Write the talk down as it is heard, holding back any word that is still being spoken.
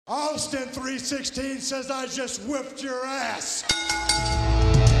Austin 316 says I just whipped your ass.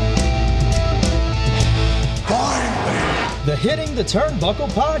 Finally. The Hitting the Turnbuckle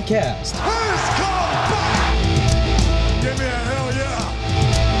Podcast. Who's come back? Give me a hell yeah.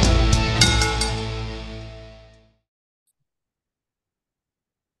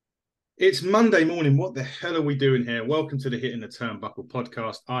 It's Monday morning. What the hell are we doing here? Welcome to the Hitting the Turnbuckle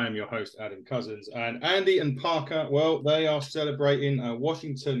Podcast. I am your host, Adam Cousins. And Andy and Parker, well, they are celebrating a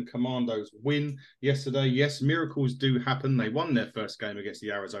Washington Commandos win yesterday. Yes, miracles do happen. They won their first game against the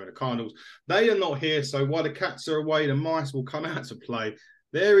Arizona Cardinals. They are not here, so while the cats are away, the mice will come out to play.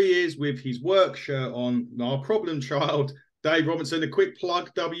 There he is with his work shirt on, our problem child, Dave Robinson. A quick plug,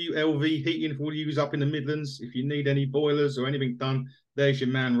 WLV Heating for all you up in the Midlands. If you need any boilers or anything done, there's your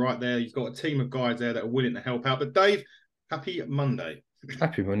man right there. He's got a team of guys there that are willing to help out. But Dave, happy Monday.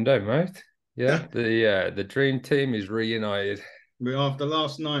 Happy Monday, mate. Yeah, the dream team is reunited. After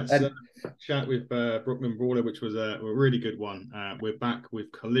last night's chat with Brooklyn Brawler, which was a really good one, we're back with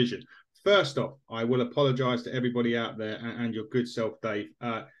Collision. First off, I will apologise to everybody out there and your good self, Dave.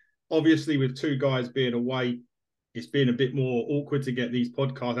 Obviously, with two guys being away, it's been a bit more awkward to get these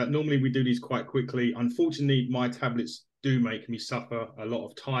podcasts out. Normally, we do these quite quickly. Unfortunately, my tablets do make me suffer a lot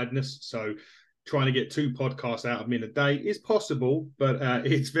of tiredness. So trying to get two podcasts out of me in a day is possible, but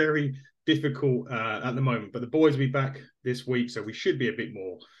it's very difficult at the moment. But the boys will be back this week, so we should be a bit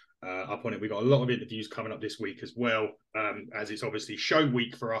more up on it. We've got a lot of interviews coming up this week as well, as it's obviously show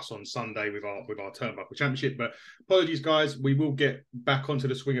week for us on Sunday with our Turnbuckle Championship. But apologies, guys. We will get back onto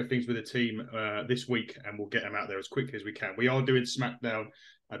the swing of things with the team this week, and we'll get them out there as quickly as we can. We are doing SmackDown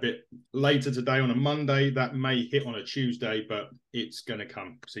a bit later today on a Monday. That may hit on a Tuesday, but it's going to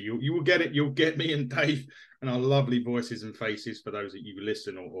come. So you will get it. You'll get me and Dave and our lovely voices and faces for those that you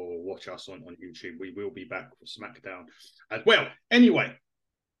listen or watch us on YouTube. We will be back for SmackDown as well. Anyway,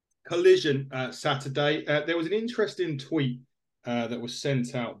 Collision Saturday. There was an interesting tweet that was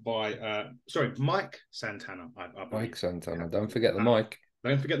sent out by, Mike Santana. Mike Santana. Don't forget the mic.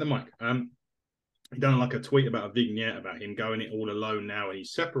 Don't forget the mic. He done like a tweet about a vignette about him going it all alone now, and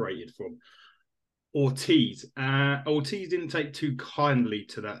he's separated from Ortiz. Ortiz didn't take too kindly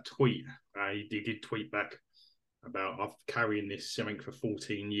to that tweet. He did tweet back about, I've carrying this something for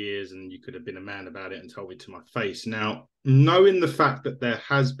 14 years and you could have been a man about it and told me to my face. Now, knowing the fact that there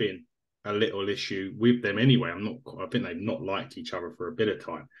has been a little issue with them anyway, I think they've not liked each other for a bit of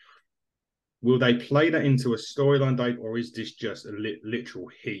time. Will they play that into a storyline, Dave, or is this just a literal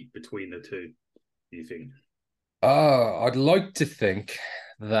heat between the two? Do you think? I'd like to think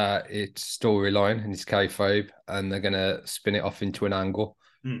that it's storyline and it's kayfabe, and they're going to spin it off into an angle.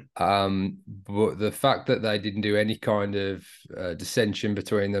 But the fact that they didn't do any kind of dissension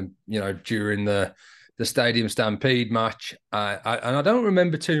between them, during the Stadium Stampede match, and I don't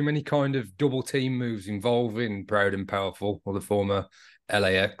remember too many kind of double team moves involving Proud and Powerful or the former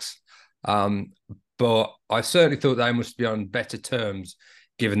LAX. But I certainly thought they must be on better terms,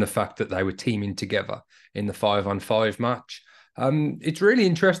 given the fact that they were teaming together in the 5-on-5 match. It's really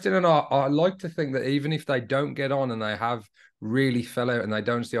interesting, and I like to think that even if they don't get on and they have really fell out and they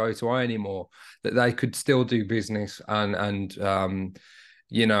don't see eye to eye anymore, that they could still do business and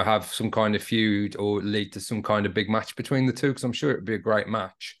have some kind of feud or lead to some kind of big match between the two, because I'm sure it'd be a great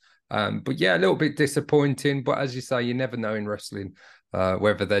match. But yeah, a little bit disappointing, but as you say, you never know in wrestling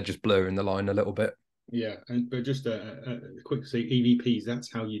whether they're just blurring the line a little bit. Yeah, but just a quick say, EVPs,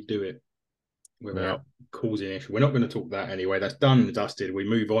 that's how you do it without causing an issue. We're not going to talk that anyway. That's done and dusted. We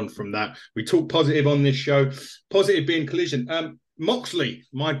move on from that. We talk positive on this show. Positive being Collision. Moxley,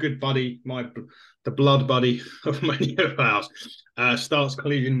 my good buddy, the blood buddy of many of ours, starts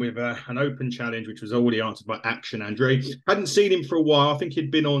Collision with an open challenge, which was already answered by Action Andre. Hadn't seen him for a while. I think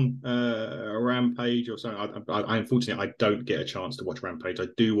he'd been on a Rampage or something. I unfortunately, I don't get a chance to watch Rampage. I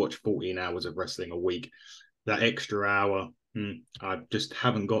do watch 14 hours of wrestling a week. That extra hour, I just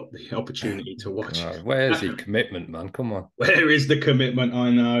haven't got the opportunity to watch. Where's the commitment, man? Come on. Where is the commitment? I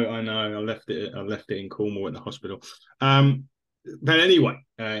know. I left it in Cornwall in the hospital. But anyway,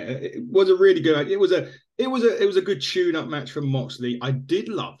 it was a really good. It was a good tune-up match from Moxley. I did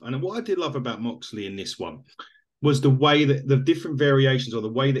love, and what I did love about Moxley in this one was the way that the different variations, or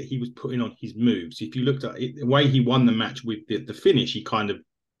the way that he was putting on his moves. If you looked at it, the way he won the match with the finish, he kind of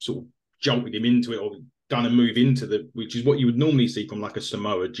sort of jolted him into it, or done a move into which is what you would normally see from like a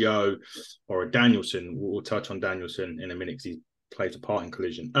Samoa Joe or a Danielson. We'll touch on Danielson in a minute because he plays a part in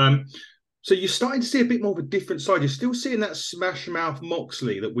Collision. So you're starting to see a bit more of a different side. You're still seeing that smash mouth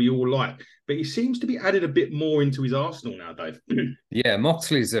Moxley that we all like, but he seems to be added a bit more into his arsenal now, Dave. Yeah,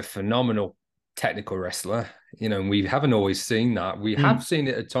 Moxley's a phenomenal technical wrestler. and we haven't always seen that. We have seen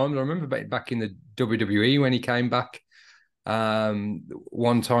it at times. I remember back in the WWE when he came back.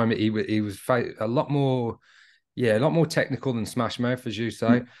 One time he was a lot more technical than Smash Mouth, as you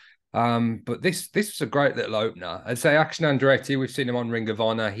say. But this was a great little opener. I'd say Action Andretti, we've seen him on Ring of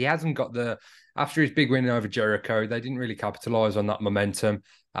Honor. He hasn't got after his big win over Jericho, they didn't really capitalize on that momentum.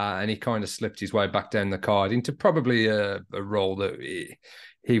 And he kind of slipped his way back down the card into probably a role that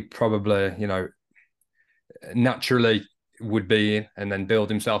he probably, naturally would be in and then build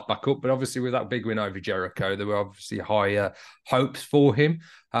himself back up. But obviously with that big win over Jericho, there were obviously higher hopes for him.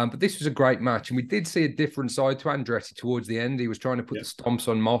 But this was a great match. And we did see a different side to Andretti towards the end. He was trying to put the stomps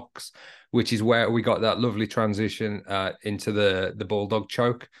on Mox, which is where we got that lovely transition into the Bulldog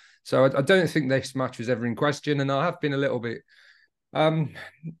choke. So I don't think this match was ever in question. And I have been a little bit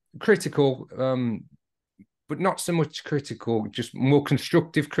critical, but not so much critical, just more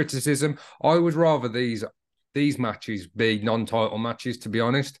constructive criticism. I would rather these matches be non-title matches, to be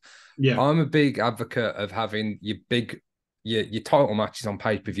honest. Yeah, I'm a big advocate of having your title matches on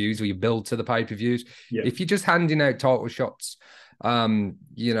pay-per-views, or you build to the pay-per-views. Yeah. If you're just handing out title shots,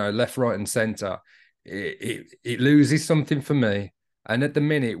 left, right, and center, it loses something for me. And at the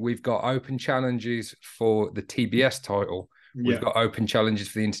minute, we've got open challenges for the TBS title. We've got open challenges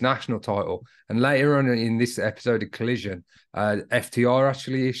for the international title. And later on in this episode of Collision, FTR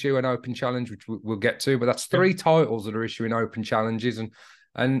actually issue an open challenge, which we'll get to. But that's 3 titles that are issuing open challenges.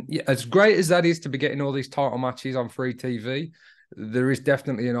 And as great as that is to be getting all these title matches on free TV, there is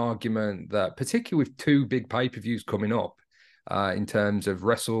definitely an argument that, particularly with 2 big pay-per-views coming up, in terms of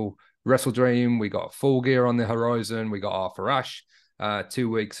Wrestle Dream, we got Full Gear on the horizon, we got Arthur Ashe 2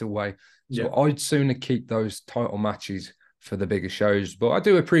 weeks away. So I'd sooner keep those title matches for the bigger shows. But I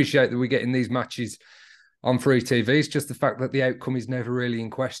do appreciate that we're getting these matches on free TV. It's just the fact that the outcome is never really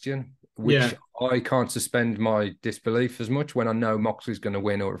in question, which I can't suspend my disbelief as much when I know Moxley's going to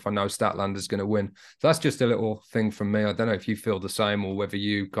win, or if I know Statlander's going to win. So that's just a little thing from me. I don't know if you feel the same, or whether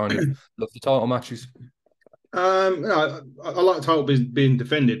you kind of love the title matches. I like the title being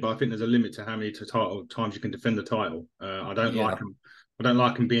defended, but I think there's a limit to how many times you can defend the title. I don't like them. I don't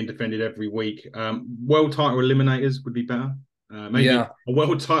like them being defended every week. World title eliminators would be better. Maybe a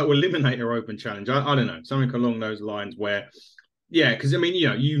world title eliminator open challenge. I don't know, something along those lines where, because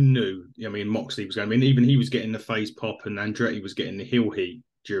you knew. Moxley was going. Even he was getting the face pop, and Andretti was getting the heel heat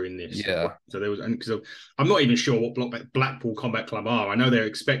during this. Yeah. So there was, and because I'm not even sure what Blackpool Combat Club are. I know they're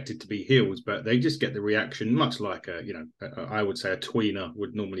expected to be heels, but they just get the reaction much like I would say a tweener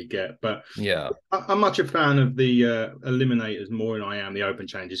would normally get. But I'm much a fan of the eliminators more than I am the open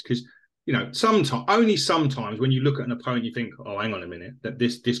challenges, because sometimes when you look at an opponent, you think, oh, hang on a minute, that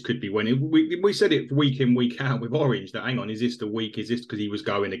this could be winning. We said it week in, week out with Orange, that hang on, is this the week? Is this because he was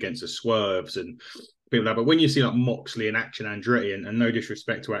going against the Swerves and people like that? But when you see like Moxley and Action Andretti, and no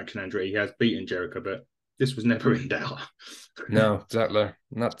disrespect to Action Andretti, he has beaten Jericho, but this was never in doubt. No, exactly.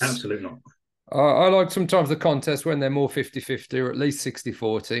 Absolutely not. I like sometimes the contest when they're more 50-50 or at least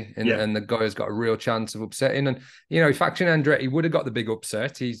 60-40, and the guy's got a real chance of upsetting. And, if Action Andretti would have got the big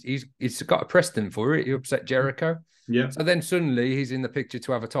upset, he's got a precedent for it. He upset Jericho. Yeah. So then suddenly he's in the picture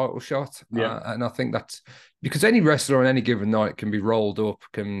to have a title shot. Yeah. And I think that's because any wrestler on any given night can be rolled up,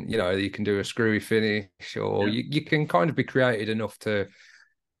 you can do a screwy finish, or you can kind of be created enough to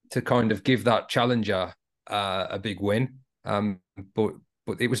kind of give that challenger a big win. But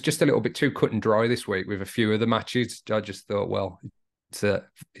it was just a little bit too cut and dry this week with a few of the matches. I just thought, well, it's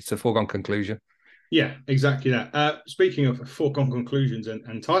a foregone conclusion. Yeah, exactly that. Speaking of foregone conclusions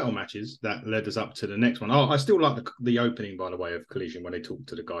and title matches, that led us up to the next one. Oh, I still like the opening, by the way, of Collision when they talk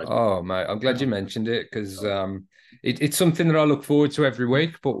to the guys. Oh, mate, I'm glad you mentioned it, because it's something that I look forward to every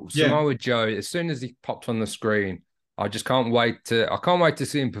week. But Samoa Joe, as soon as he popped on the screen, I just can't wait to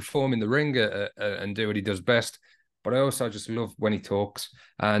see him perform in the ring and do what he does best. But I also just love when he talks.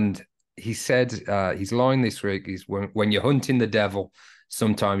 And he said his line this week is, when you're hunting the devil,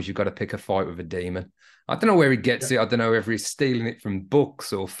 sometimes you've got to pick a fight with a demon. I don't know where he gets it. I don't know whether he's stealing it from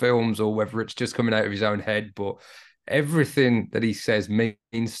books or films, or whether it's just coming out of his own head. But everything that he says means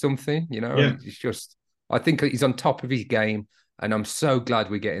something, It's just, I think he's on top of his game. And I'm so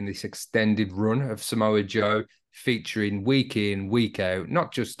glad we're getting this extended run of Samoa Joe featuring week in, week out,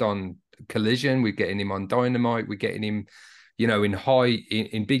 not just on Collision. We're getting him on Dynamite. We're getting him,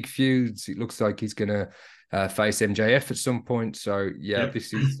 in big feuds. It looks like he's going to face MJF at some point. So yeah,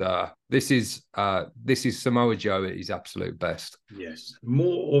 this is Samoa Joe at his absolute best. Yes,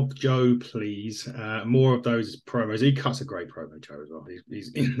 more of Joe, please. More of those promos. He cuts a great promo, Joe, as well.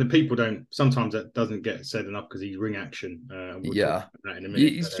 He's the people don't sometimes that doesn't get said enough because he's ring action. We'll talk about that in a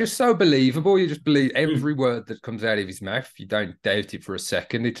minute. It's just so believable. You just believe every word that comes out of his mouth. You don't doubt it for a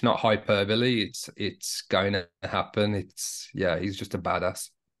second. It's not hyperbole. It's going to happen. He's just a badass.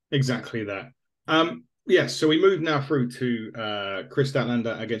 Exactly that. Yes, so we move now through to Chris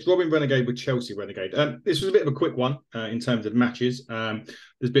Statlander against Robin Renegade with Chelsea Renegade. This was a bit of a quick one in terms of matches. There's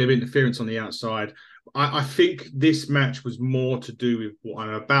a bit of interference on the outside. I think this match was more to do with what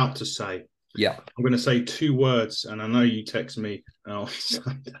I'm about to say. Yeah. I'm going to say 2 words, and I know you text me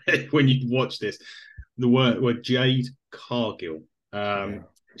when you watch this. The word Jade Cargill.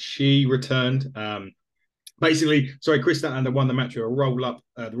 She returned. Chris Statlander won the match with a roll-up.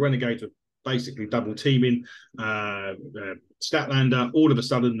 The Renegades were basically double teaming Statlander. All of a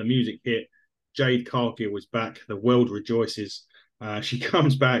sudden, the music hit. Jade Cargill was back. The world rejoices. She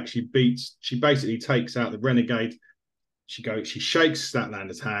comes back. She basically takes out the Renegade. She shakes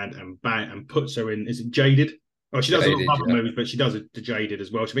Statlander's hand and bang and puts her in. Is it Jaded? Oh, she does a lot of other moves, but she does it to Jaded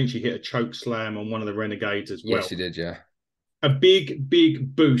as well. I think she hit a choke slam on one of the Renegades as well. Yes, she did. Yeah, a big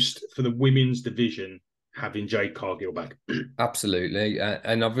boost for the women's division having Jade Cargill back. Absolutely.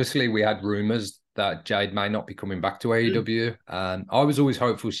 And obviously we had rumours that Jade may not be coming back to AEW. And I was always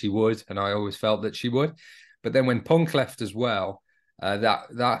hopeful she would, and I always felt that she would. But then when Punk left as well,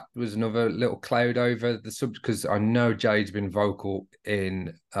 that was another little cloud over the sub, because I know Jade's been vocal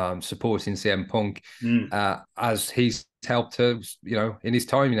in supporting CM Punk as he's helped her, in his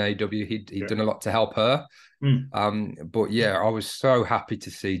time in AEW, he'd done a lot to help her. But yeah, I was so happy to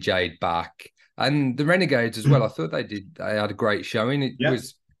see Jade back. And the Renegades as well. I thought they had a great showing. It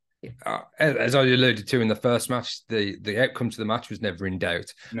was, as I alluded to in the first match, the outcome to the match was never in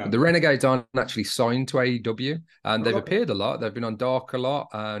doubt. No. The Renegades aren't actually signed to AEW, and they've appeared a lot. They've been on Dark a lot,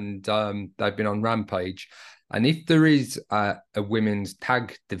 and they've been on Rampage. And if there is a women's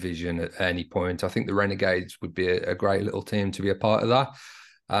tag division at any point, I think the Renegades would be a great little team to be a part of that.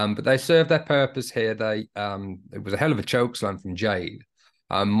 But they served their purpose here. It was a hell of a chokeslam from Jade.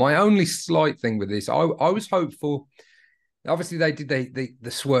 My only slight thing with this, I was hopeful. Obviously, they did the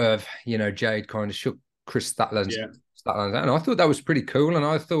swerve. Jade kind of shook Chris Statlander out, and I thought that was pretty cool. And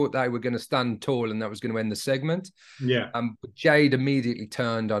I thought they were going to stand tall, and that was going to end the segment. Yeah. But Jade immediately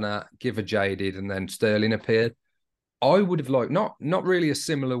turned on her, give her Jaded, and then Sterling appeared. I would have liked not really a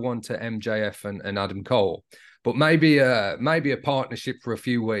similar one to MJF and Adam Cole, but maybe a partnership for a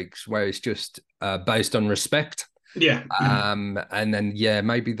few weeks where it's just based on respect. Yeah. And then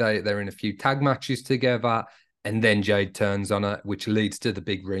maybe they're in a few tag matches together, and then Jade turns on her, which leads to the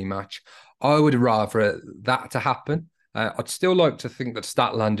big rematch. I would rather that to happen. I'd still like to think that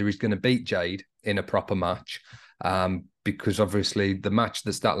Statlander is going to beat Jade in a proper match, because obviously the match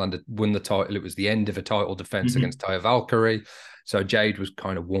that Statlander won the title, it was the end of a title defense against Taya Valkyrie. So Jade was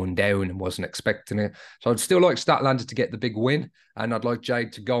kind of worn down and wasn't expecting it. So I'd still like Statlander to get the big win, and I'd like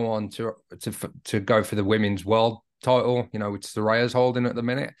Jade to go on to go for the women's world title, which Soraya's holding at the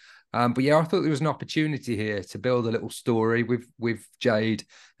minute. But yeah, I thought there was an opportunity here to build a little story with Jade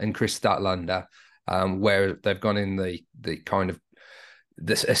and Chris Statlander, where they've gone in the kind of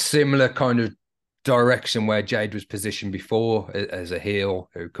a similar kind of direction where Jade was positioned before as a heel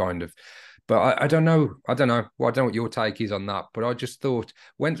who kind of. But I don't know. Well, I don't know what your take is on that. But I just thought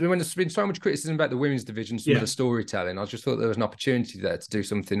when there's been so much criticism about the women's division, some of the storytelling, I just thought there was an opportunity there to do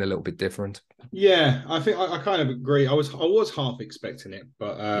something a little bit different. Yeah, I think I kind of agree. I was half expecting it,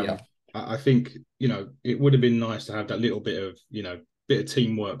 but I think it would have been nice to have that little bit of bit of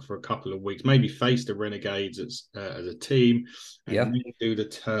teamwork for a couple of weeks, maybe face the Renegades as a team, and then do the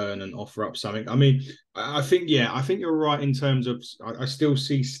turn and offer up something. I mean, I think you're right in terms of I still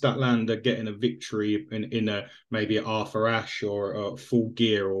see Statlander getting a victory in a maybe at Arthur Ashe or a Full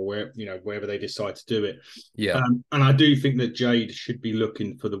Gear or wherever they decide to do it. Yeah, and I do think that Jade should be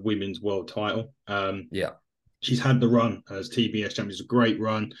looking for the women's world title. She's had the run as TBS champion. It's a great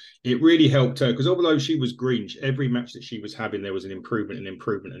run. It really helped her because although she was green, every match that she was having, there was an improvement.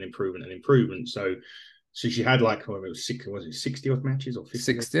 So she had it was 60 odd matches or 50?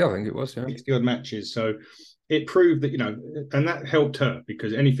 60, I think it was, 60 odd matches. So it proved that, and that helped her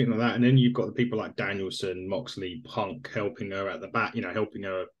because anything like that. And then you've got the people like Danielson, Moxley, Punk helping her at the back, helping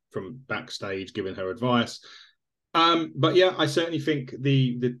her from backstage, giving her advice. But yeah, I certainly think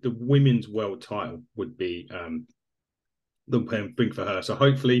the women's world title would be the thing for her. So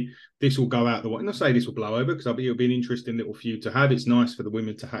hopefully this will go out the way. I'm not saying this will blow over, because it'll be an interesting little feud to have. It's nice for the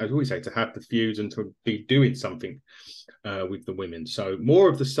women to have, as we say, to have the feuds and to be doing something with the women. So more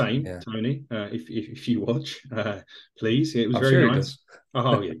of the same, Tony. If you watch, please. It was very nice.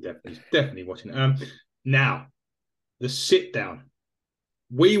 Oh yeah, definitely watching. Now the sit down.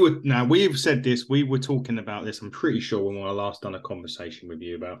 We've said this. We were talking about this. I'm pretty sure when I last done a conversation with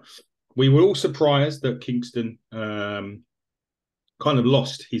you about. We were all surprised that Kingston kind of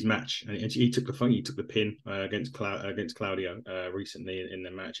lost his match, and he took the pin against Claudio recently in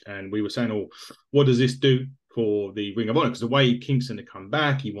the match. And we were saying, "Oh, what does this do for the Ring of Honor?" Because the way Kingston to come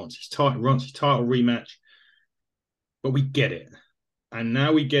back, he wants his title rematch. But we get it, and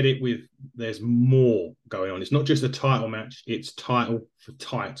now we get it with there's more going on. It's not just a title match; it's title for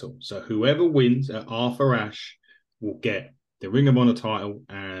title. So whoever wins at Arthur Ashe will get the Ring of Honor title.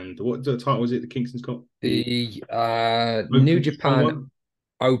 And what the title was it? The Kingston's got the New Japan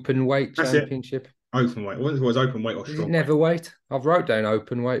Open Weight Championship. Open weight. It was open weight or strong. Is it never weight? I've wrote down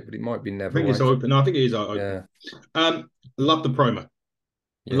open weight, but it might be never. I think weight. It's open. No, I think it is open. Yeah. Love the promo.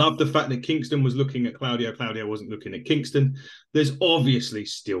 Yeah. Love the fact that Kingston was looking at Claudio. Claudio wasn't looking at Kingston. There's obviously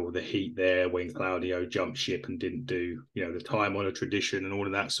still the heat there when Claudio jumped ship and didn't do, the time on a tradition and all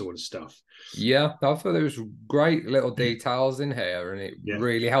of that sort of stuff. Yeah, I thought there was great little details in here, and it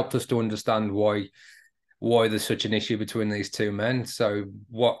really helped us to understand why there's such an issue between these two men. So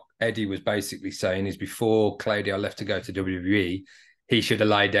what Eddie was basically saying is, before Claudio left to go to WWE, he should have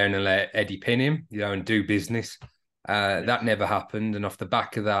laid down and let Eddie pin him, and do business. That never happened, and off the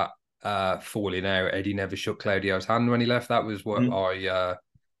back of that falling out, Eddie never shook Claudio's hand when he left. That was what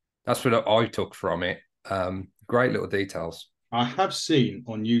that's what I took from it. Great little details. I have seen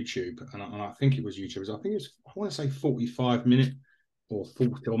on YouTube, and I think it was YouTube. I want to say 45-minute or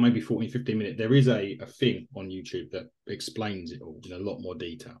 40, or maybe 40, 15-minute. There is a thing on YouTube that explains it all in a lot more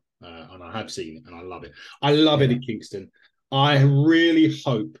detail, and I have seen it, and I love it. I love Eddie Kingston. I really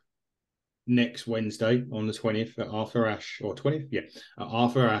hope next Wednesday on the 20th at Arthur Ashe, or 20th, at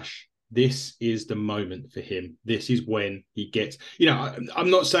Arthur Ashe, this is the moment for him. This is when he gets, I'm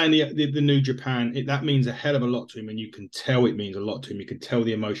not saying the New Japan, that means a hell of a lot to him, and you can tell it means a lot to him. You can tell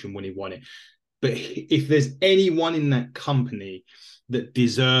the emotion when he won it. But if there's anyone in that company that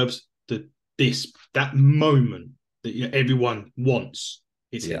deserves that moment that everyone wants,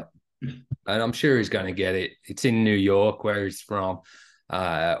 it's him. And I'm sure he's going to get it. It's in New York, where he's from.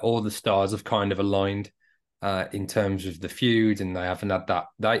 All the stars have kind of aligned in terms of the feud, and they haven't had that.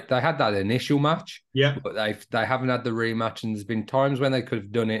 They had that initial match, but they haven't had the rematch. And there's been times when they could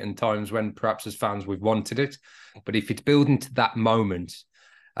have done it, and times when perhaps as fans we've wanted it. But if it's building to that moment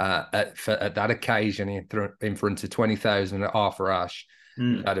at that occasion in front of 20,000 at Arthur Ashe,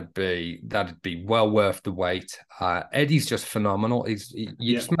 that'd be well worth the wait. Eddie's just phenomenal. He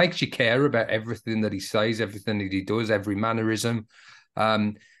just makes you care about everything that he says, everything that he does, every mannerism.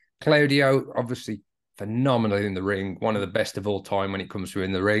 Claudio, obviously phenomenal in the ring, one of the best of all time when it comes to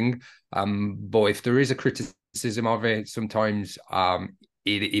in the ring. But if there is a criticism of it, sometimes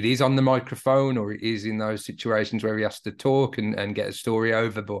it is on the microphone, or it is in those situations where he has to talk and get a story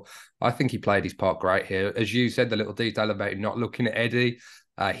over. But I think he played his part great here. As you said, the little detail about him not looking at Eddie.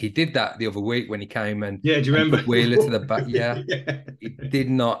 He did that the other week when he came and do you remember Wheeler to the back? He did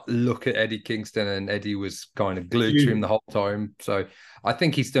not look at Eddie Kingston, and Eddie was kind of glued to him the whole time. So I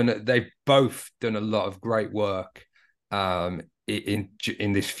think they've both done a lot of great work in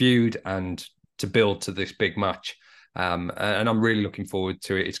this feud and to build to this big match. And I'm really looking forward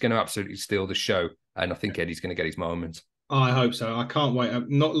to it. It's going to absolutely steal the show, and I think Eddie's going to get his moment. I hope so. I can't wait.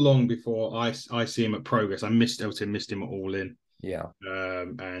 Not long before I see him at Progress. I missed him at All In. Yeah.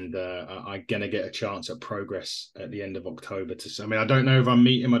 I'm going to get a chance at Progress at the end of October. I don't know if I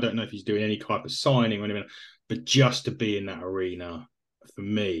meet him. I don't know if he's doing any type of signing or anything, but just to be in that arena for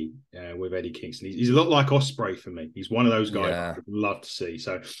me with Eddie Kingston, he's a lot like Ospreay for me. He's one of those guys I would love to see.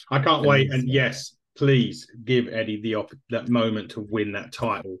 So I can't wait. And yes, please give Eddie that moment to win that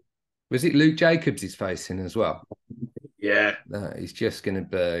title. Was it Luke Jacobs he's facing as well? Yeah. He's just going to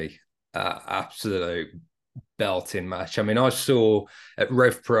be absolute belting match. I mean, I saw at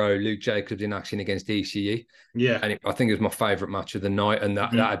Rev Pro Luke Jacobs in action against Ishii. Yeah. And I think it was my favourite match of the night, and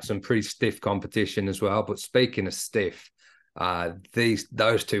that had some pretty stiff competition as well. But speaking of stiff,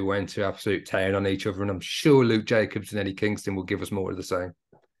 those two went to absolute town on each other, and I'm sure Luke Jacobs and Eddie Kingston will give us more of the same.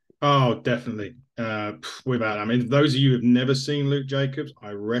 Oh, definitely. Without, those of you who have never seen Luke Jacobs,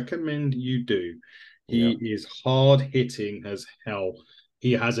 I recommend you do. He is hard hitting as hell.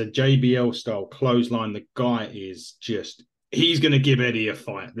 He has a JBL style clothesline. The guy is he's going to give Eddie a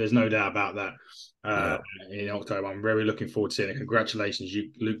fight. There's no doubt about that. uh, in October. I'm very looking forward to seeing it. Congratulations,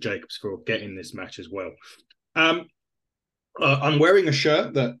 Luke Jacobs, for getting this match as well. I'm wearing a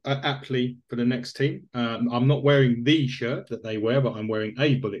shirt that aptly for the next team. I'm not wearing the shirt that they wear, but I'm wearing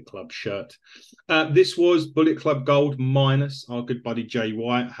a Bullet Club shirt. This was Bullet Club Gold minus our good buddy Jay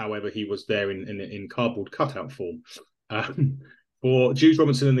White. However, he was there in cardboard cutout form. For Juice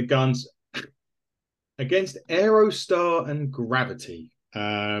Robinson and the Guns against Aerostar and Gravity.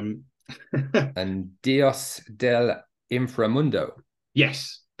 And Dios del Inframundo.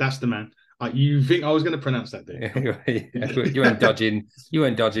 Yes, that's the man. You think I was going to pronounce that, dude? You weren't dodging. You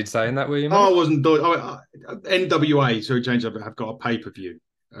weren't dodging saying that, were you, mate? I wasn't dodging. NWA, so change up. Have got a pay per view,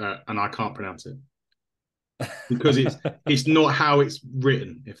 and I can't pronounce it because it's not how it's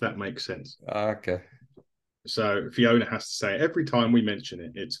written. If that makes sense. Okay. So Fiona has to say it every time we mention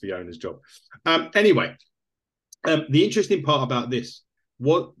it. It's Fiona's job. Anyway, the interesting part about this,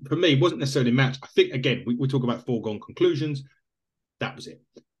 what for me wasn't necessarily a match. I think again we talk about foregone conclusions. That was it.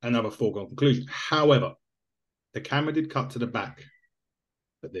 Another foregone conclusion. However, the camera did cut to the back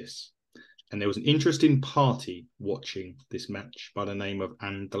at this, and there was an interesting party watching this match by the name of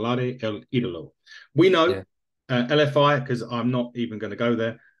Andrade El Idolo. We know LFI, because I'm not even going to go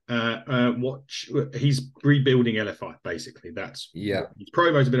there. He's rebuilding LFI, basically. That's his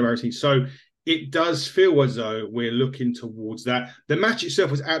promos have been embarrassing. So it does feel as though we're looking towards that. The match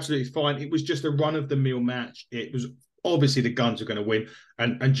itself was absolutely fine. It was just a run-of-the-mill match. It was obviously the Guns are going to win,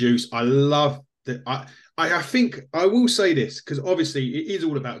 and Juice. I love that. I think I will say this because obviously it is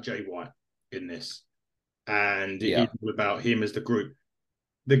all about Jay White in this, and it is all about him as the group.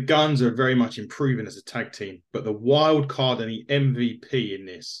 The Guns are very much improving as a tag team, but the wild card and the MVP in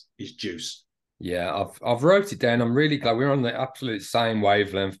this is Juice. Yeah, I've wrote it down. I'm really glad we're on the absolute same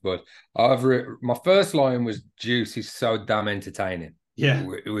wavelength. But my first line was Juice is so damn entertaining. Yeah,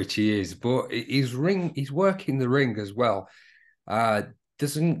 which he is, but he's working the ring as well.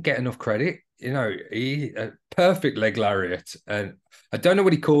 Doesn't get enough credit. You know, he a perfect leg lariat, and I don't know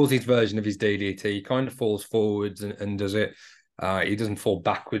what he calls his version of his DDT. He kind of falls forwards and does it. He doesn't fall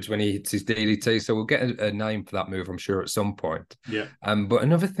backwards when he hits his DDT, so we'll get a name for that move, I'm sure, at some point. Yeah. But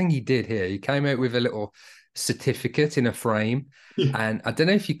another thing he did here, he came out with a little certificate in a frame, and I don't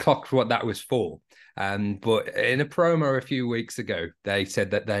know if you clocked what that was for. But in a promo a few weeks ago, they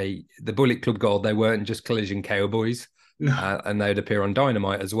said that the Bullet Club Gold, they weren't just Collision Cowboys, and they'd appear on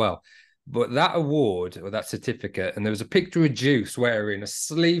Dynamite as well. But that award or that certificate, and there was a picture of Juice wearing a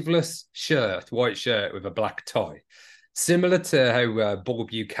sleeveless shirt, white shirt with a black tie, similar to how Bull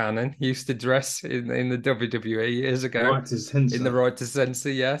Buchanan used to dress in the WWE years ago. Right to Censor. In the Right to Censor,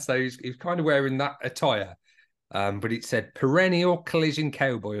 yeah. So he's kind of wearing that attire. But it said Perennial Collision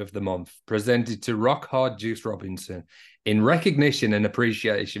Cowboy of the Month, presented to Rock Hard Juice Robinson in recognition and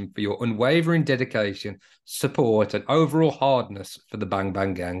appreciation for your unwavering dedication, support, and overall hardness for the Bang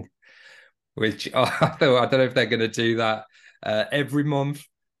Bang Gang. Which I don't know if they're going to do that every month.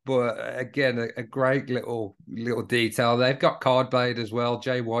 But again, a great little detail. They've got Cardblade as well.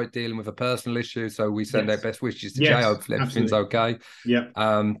 Jay White dealing with a personal issue, so we send our best wishes to Jay. Hopefully everything's okay. Yeah.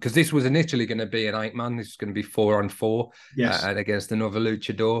 Because this was initially going to be an 8-man. This is going to be 4-on-4. Yes. And against another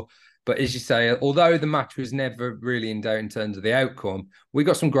luchador. But as you say, although the match was never really in doubt in terms of the outcome, we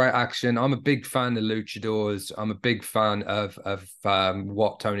got some great action. I'm a big fan of luchadors. I'm a big fan of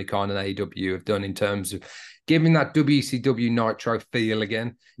what Tony Khan and AEW have done in terms of giving that WCW Nitro feel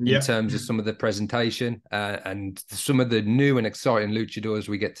again in terms of some of the presentation and some of the new and exciting luchadors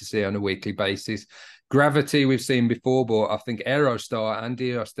we get to see on a weekly basis. Gravity we've seen before, but I think Aerostar and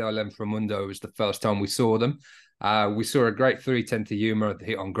Dios del Inframundo was the first time we saw them. We saw a great 310 to humor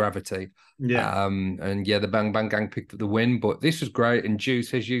hit on Gravity. Yeah. And the Bang Bang Gang picked up the win, but this was great. And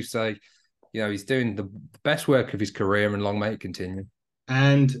Juice, as you say, you know, he's doing the best work of his career, and long may it continue.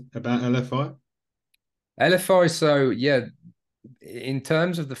 And about LFI? LFI, so yeah, in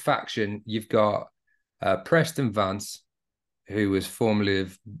terms of the faction, you've got Preston Vance, who was formerly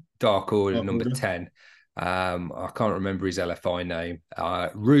of Dark Order number 10. I can't remember his LFI name.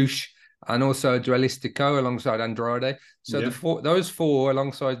 Roosh, and also Duelistico alongside Andrade. So those four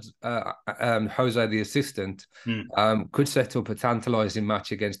alongside Jose the assistant could set up a tantalizing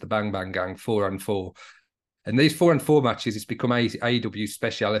match against the Bang Bang Gang 4-on-4. And these 4-on-4 matches, it's become AEW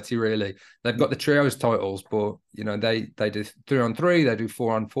speciality, really. They've got the trios titles, but you know, they do 3-on-3, they do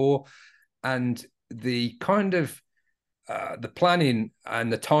 4-on-4. And the kind of the planning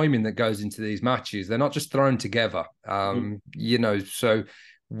and the timing that goes into these matches, they're not just thrown together. You know, so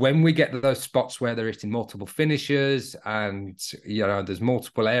when we get to those spots where they're hitting multiple finishers and, you know, there's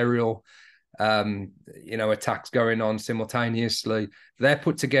multiple aerial attacks going on simultaneously. They're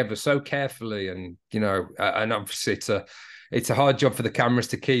put together so carefully, and and obviously it's a hard job for the cameras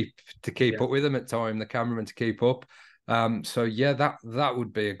to keep up with them at time, the cameraman to keep up. So yeah, that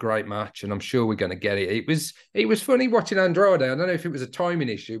would be a great match, and I'm sure we're going to get it. It was funny watching Andrade. I don't know if it was a timing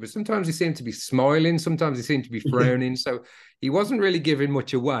issue, but sometimes he seemed to be smiling, sometimes he seemed to be frowning. So he wasn't really giving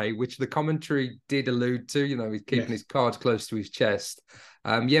much away, which the commentary did allude to. He's keeping his cards close to his chest.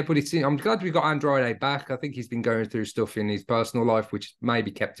 But I'm glad we got Andrade back. I think he's been going through stuff in his personal life, which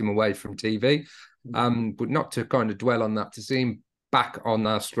maybe kept him away from TV. But not to kind of dwell on that, to see him back on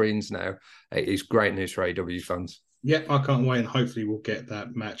our screens now is great news for AEW fans. Yeah, I can't wait, and hopefully we'll get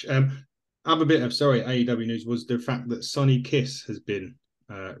that match. Other bit of AEW news was the fact that Sonny Kiss has been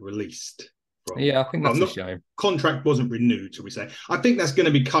released. I think that's a shame. Contract wasn't renewed, shall we say. I think that's going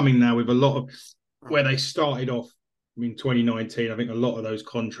to be coming now with a lot of where they started off in 2019. I think a lot of those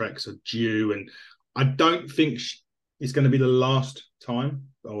contracts are due, and I don't think it's going to be the last time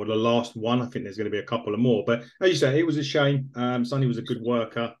or the last one. I think there's going to be a couple of more. But as you say, it was a shame. Sonny was a good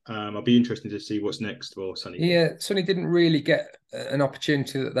worker. I'll be interested to see what's next for Sonny. Yeah, Sonny didn't really get an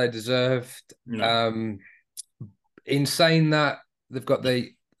opportunity that they deserved. No. In saying that, they've got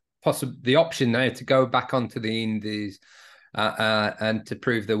the option now to go back onto the indies and to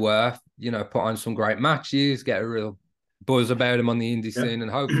prove their worth. Put on some great matches, get a real buzz about him on the indie scene, and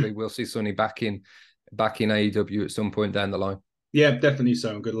hopefully we'll see Sonny back in AEW at some point down the line. Yeah, definitely so.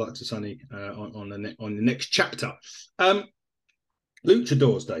 And good luck to Sonny on the next chapter.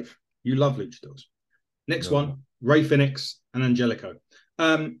 Luchadors, Dave. You love Luchadors. Next one, Rey Fenix and Angelico.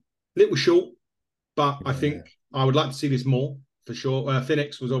 Little short, but I think I would like to see this more for sure.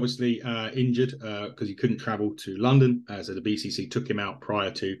 Fenix was obviously injured because he couldn't travel to London, so the BCC took him out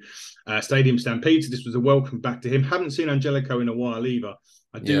prior to Stadium Stampede. So this was a welcome back to him. Haven't seen Angelico in a while either.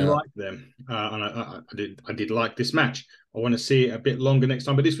 I do like them, and I did like this match. I want to see it a bit longer next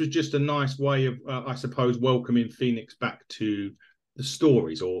time, but this was just a nice way of, I suppose, welcoming Phoenix back to the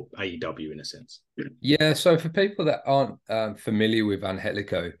stories, or AEW in a sense. Yeah, so for people that aren't familiar with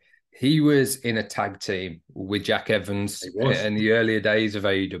Angelico, he was in a tag team with Jack Evans in the earlier days of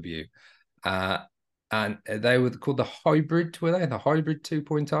AEW. And they were called the Hybrid, were they? The Hybrid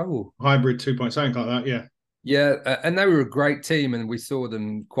 2.0? Hybrid 2.0, something like that, yeah. Yeah, and they were a great team, and we saw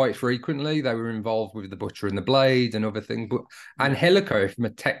them quite frequently. They were involved with the Butcher and the Blade and other things. But Angelico, from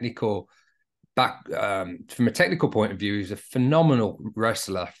a technical point of view, is a phenomenal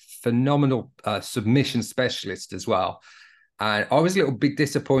wrestler, phenomenal submission specialist as well. And I was a little bit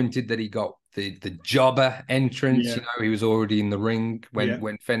disappointed that he got the jobber entrance. Yeah. He was already in the ring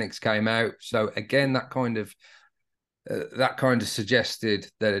when Phoenix came out. So again, that kind of suggested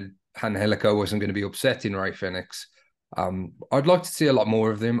that Angelico wasn't going to be upsetting Rey Fenix. I'd like to see a lot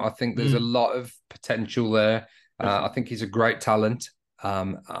more of them. I think there's a lot of potential there. I think he's a great talent.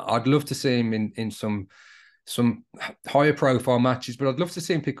 I'd love to see him in some higher profile matches, but I'd love to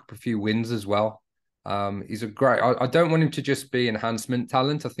see him pick up a few wins as well. He's a great. I don't want him to just be enhancement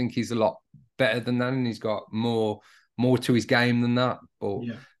talent. I think he's a lot better than that, and he's got more to his game than that. But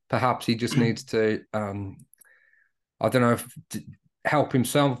perhaps he just needs to. I don't know, help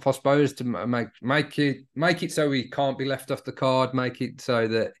himself, I suppose, to make it so he can't be left off the card. Make it so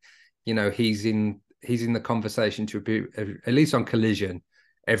that he's in the conversation to be at least on Collision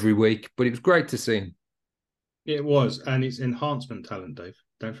every week. But it was great to see him. It was, and it's enhancement talent, Dave.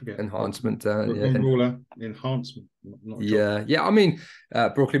 Don't forget enhancement. Brawler enhancement. I mean,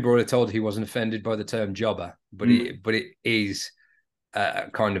 Brooklyn Brawler told he wasn't offended by the term jobber, but it is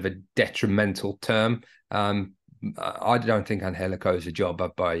kind of a detrimental term. I don't think Angelico is a jobber,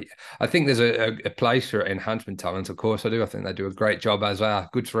 but I think there's a place for enhancement talent. Of course, I do. I think they do a great job, as our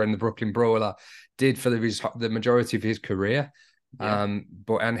good friend the Brooklyn Brawler did for the majority of his career.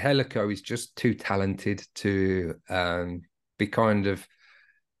 But Angelico is just too talented to be kind of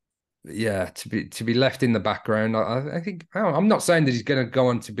to be left in the background. I think I'm not saying that he's going to go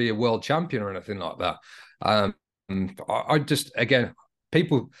on to be a world champion or anything like that. I just, again,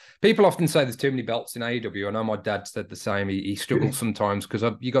 people often say there's too many belts in AEW. I know my dad said the same. He struggles sometimes because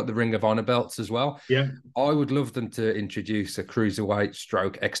you got the Ring of Honor belts as well. Yeah, I would love them to introduce a cruiserweight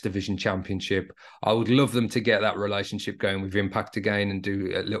stroke X Division championship. I would love them to get that relationship going with Impact again and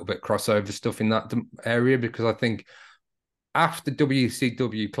do a little bit crossover stuff in that area, because I think after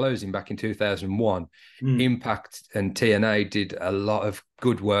WCW closing back in 2001, Impact and TNA did a lot of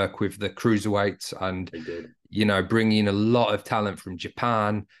good work with the cruiserweights and, bringing a lot of talent from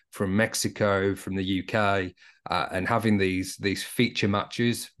Japan, from Mexico, from the UK, and having these feature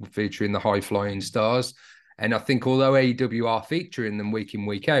matches featuring the high-flying stars. And I think although AEW are featuring them week in,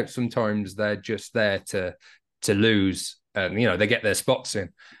 week out, sometimes they're just there to lose. And, they get their spots in.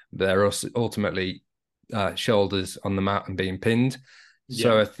 They're also ultimately shoulders on the mat and being pinned. Yeah.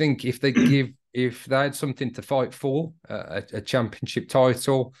 So I think if they had something to fight for, a championship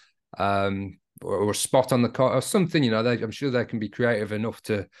title, or a spot on the card or something, I'm sure they can be creative enough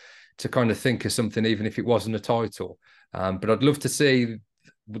to kind of think of something, even if it wasn't a title. But I'd love to see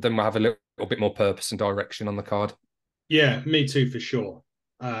them have a little bit more purpose and direction on the card. Yeah, me too, for sure.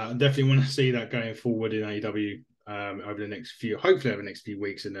 I definitely want to see that going forward in AEW over the next few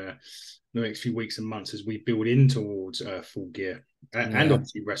weeks and the next few weeks and months as we build in towards Full Gear and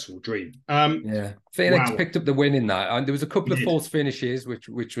obviously Wrestle Dream. Phoenix picked up the win in that, and there was a couple of false finishes, which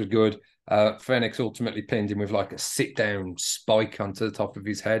was good. Phoenix ultimately pinned him with like a sit down spike onto the top of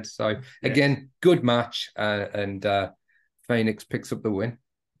his head. So again, good match, and Phoenix picks up the win.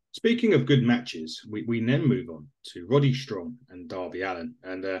 Speaking of good matches, we then move on to Roddy Strong and Darby Allin,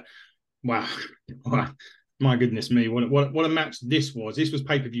 and wow, my goodness me, what a match this was. This was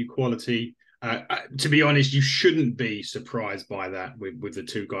pay-per-view quality. To be honest, you shouldn't be surprised by that with the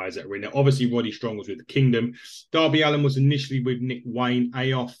two guys that were in there. Obviously, Roddy Strong was with the Kingdom. Darby Allin was initially with Nick Wayne.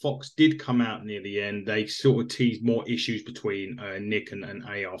 AR Fox did come out near the end. They sort of teased more issues between Nick and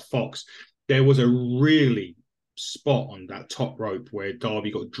AR Fox. There was a really spot on that top rope where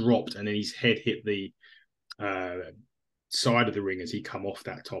Darby got dropped and then his head hit the side of the ring as he come off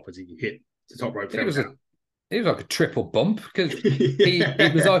that top, as he hit the top rope. It was like a triple bump, because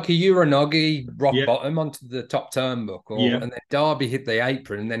it was like a Uranagi rock bottom onto the top turnbuckle, and then Darby hit the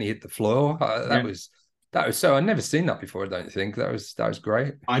apron and then he hit the floor. That was so, I'd never seen that before. I don't think that was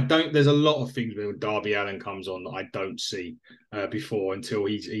great. There's a lot of things when Darby Allin comes on that I don't see before until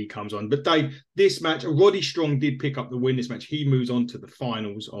he comes on. But this match, Roddy Strong did pick up the win. This match, he moves on to the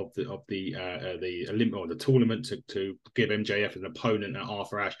finals of the Olympic or the tournament to give MJF an opponent at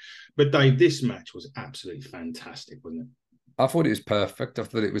Arthur Ashe. But Dave, this match was absolutely fantastic, wasn't it? I thought it was perfect. I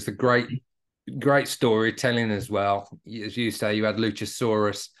thought it was a great storytelling as well. As you say, you had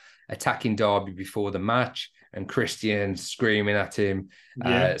Luchasaurus attacking Darby before the match, and Christian screaming at him,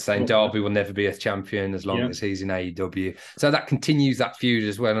 saying Darby will never be a champion as long as he's in AEW. So that continues that feud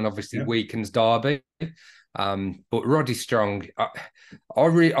as well, and obviously weakens Darby. But Roddy Strong,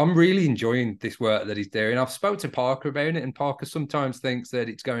 I'm really enjoying this work that he's doing. I've spoke to Parker about it, and Parker sometimes thinks that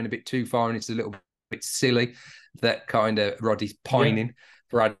it's going a bit too far and it's a little bit silly that kind of Roddy's pining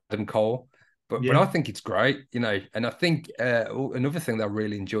for Adam Cole. But I think it's great, and I think another thing that I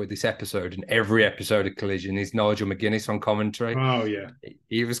really enjoyed this episode, and every episode of Collision, is Nigel McGuinness on commentary. Oh, yeah.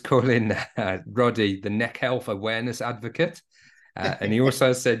 He was calling Roddy the neck health awareness advocate. And he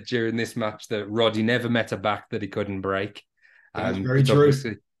also said during this match that Roddy never met a back that he couldn't break. That's very true.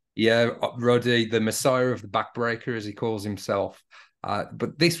 Roddy, the messiah of the backbreaker, as he calls himself.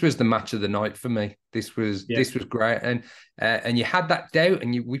 But this was the match of the night for me. This was great, and you had that doubt,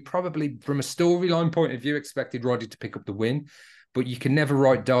 and we probably, from a storyline point of view, expected Roddy to pick up the win, but you can never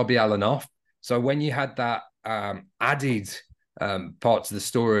write Darby Allin off. So when you had that added parts of the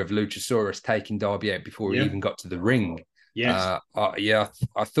story of Luchasaurus taking Darby out before he even got to the ring, I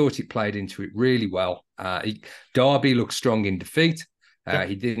thought it played into it really well. Darby looked strong in defeat.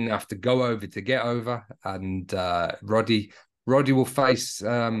 He didn't have to go over to get over, and Roddy will face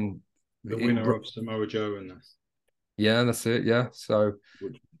the winner of Samoa Joe, and that's it. Yeah, so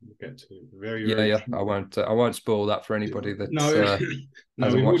we'll get to very I won't spoil that for anybody that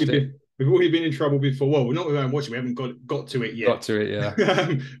we've already been in trouble before. Well, we're not without watching. We haven't got to it yet. Got to it,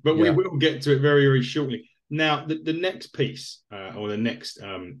 yeah. But we will get to it very, very shortly. Now, the next piece or the next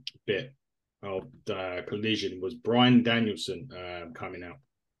bit of Collision was Bryan Danielson coming out.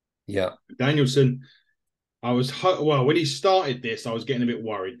 Yeah, Danielson. When he started this, I was getting a bit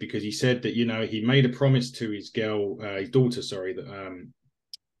worried because he said that, he made a promise to his daughter, that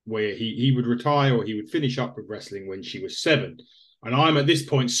where he would retire or he would finish up with wrestling when she was 7. And I'm at this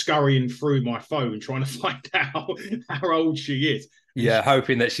point scurrying through my phone trying to find out how old she is.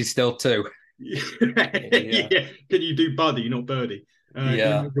 Hoping that she's still 2. Can you do Buddy, not Birdie?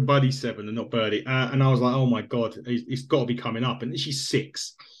 Buddy 7 and not Birdie. And I was like, oh my God, it's got to be coming up. And she's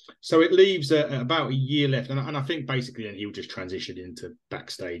 6. So it leaves about a year left. And I think basically then he'll just transition into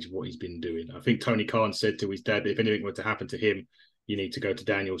backstage what he's been doing. I think Tony Khan said to his dad, if anything were to happen to him, you need to go to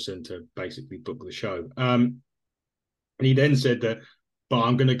Danielson to basically book the show. And he then said that, but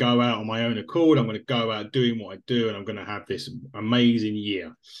I'm going to go out on my own accord. I'm going to go out doing what I do. And I'm going to have this amazing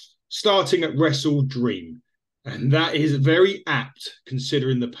year. Starting at Wrestle Dream. And that is very apt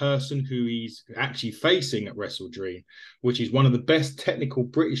considering the person who he's actually facing at Wrestle Dream, which is one of the best technical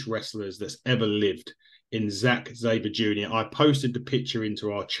British wrestlers that's ever lived in Zack Sabre Jr. I posted the picture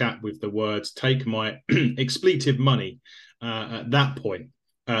into our chat with the words, take my expletive money at that point.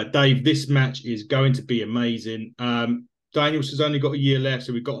 Dave, this match is going to be amazing. Danielson's only got a year left,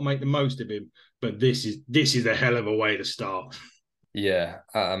 so we've got to make the most of him. But this is a hell of a way to start. Yeah.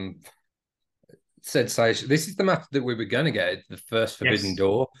 Sensation. This is the match that we were going to get, the first Forbidden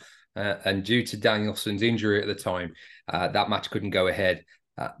Door. And due to Danielson's injury at the time, that match couldn't go ahead.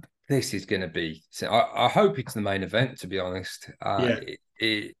 This is going to be... I hope it's the main event, to be honest.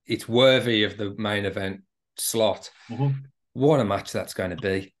 It's worthy of the main event slot. Mm-hmm. What a match that's going to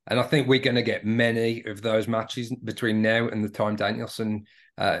be. And I think we're going to get many of those matches between now and the time Danielson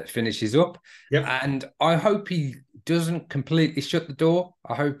finishes up. Yep. And I hope he doesn't completely shut the door.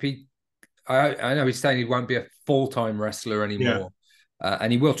 I hope I know he's saying he won't be a full-time wrestler anymore.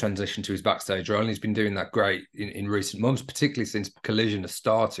 And he will transition to his backstage role. And he's been doing that great in recent months, particularly since Collision has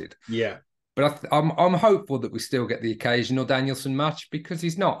started. Yeah. But I'm hopeful that we still get the occasional Danielson match because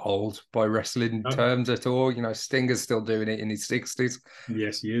he's not old by wrestling terms at all. You know, Stinger's still doing it in his 60s.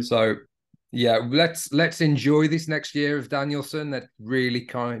 Yes, he is. So, yeah, let's enjoy this next year of Danielson. That really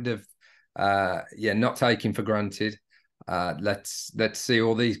kind of, not taken for granted. Let's see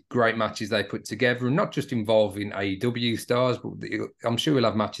all these great matches they put together, and not just involving AEW stars, but I'm sure we'll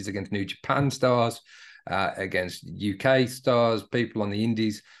have matches against New Japan stars, against UK stars, people on the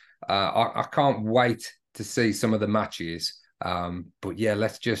indies. I can't wait to see some of the matches. But yeah,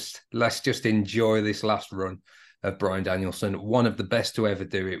 let's just enjoy this last run of Bryan Danielson, one of the best to ever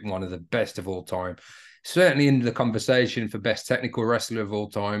do it, one of the best of all time. Certainly in the conversation for best technical wrestler of all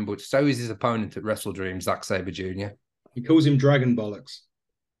time, but so is his opponent at Wrestle Dream, Zack Sabre Jr. He calls him Dragon Bollocks.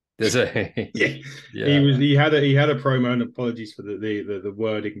 Does he? Yeah. He had a promo, and apologies for the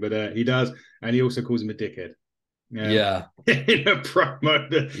wording, but he does, and he also calls him a dickhead. Yeah. In a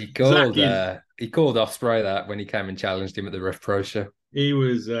promo. He called Ospreay that when he came and challenged him at the Ref Pro show. He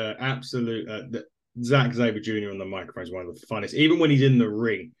was absolute. Zack Sabre Jr. on the microphone is one of the funniest. Even when he's in the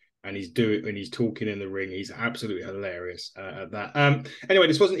ring and he's talking in the ring, he's absolutely hilarious at that. Anyway,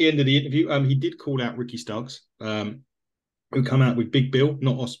 this wasn't the end of the interview. He did call out Ricky Starks, who come out with Big Bill,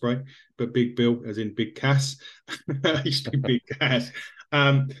 not Ospreay, but Big Bill, as in Big Cass. He used to be Big Cass.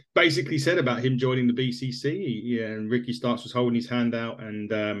 Basically said about him joining the BCC, and Ricky Starks was holding his hand out, and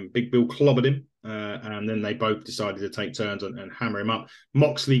Big Bill clobbered him, and then they both decided to take turns and hammer him up.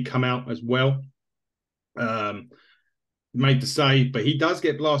 Moxley come out as well, made the save, but he does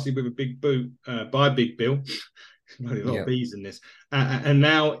get blasted with a big boot by Big Bill. There's a lot of bees in this. And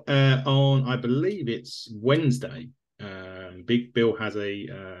now on, I believe it's Wednesday, Big Bill has a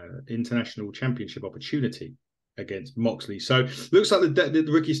international championship opportunity against Moxley. So looks like the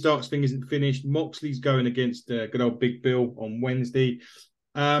Ricky Starks thing isn't finished. Moxley's going against good old Big Bill on Wednesday.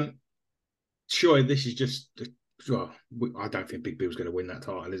 Sure, this is just... I don't think Big Bill's going to win that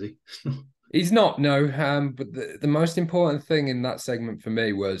title, is he? He's not, no. But the most important thing in that segment for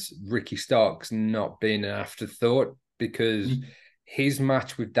me was Ricky Starks not being an afterthought, because his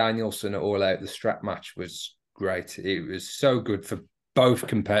match with Danielson at All Out, the strap match, was great. It was so good for both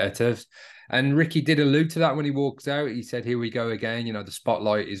competitors. And Ricky did allude to that when he walked out. He said, here we go again. You know, the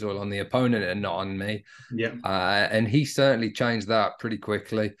spotlight is all on the opponent and not on me. Yeah. And he certainly changed that pretty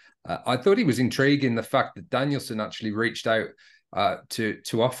quickly. I thought he was intriguing, the fact that Danielson actually reached out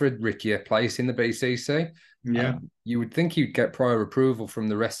to offer Ricky a place in the BCC. Yeah. You would think he'd get prior approval from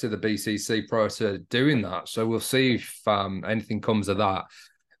the rest of the BCC prior to doing that. So we'll see if anything comes of that.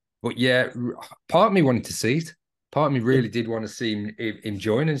 But yeah, part of me wanted to see it. Part of me really did want to see him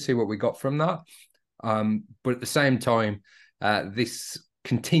join and see what we got from that. But at the same time, this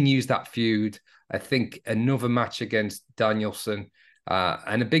continues that feud. I think another match against Danielson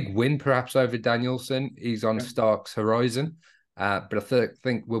and a big win perhaps over Danielson is on Stark's horizon. But I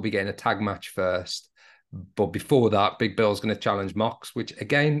think we'll be getting a tag match first. But before that, Big Bill's going to challenge Mox, which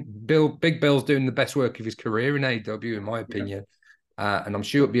again, Big Bill's doing the best work of his career in AEW, in my opinion. Yeah. And I'm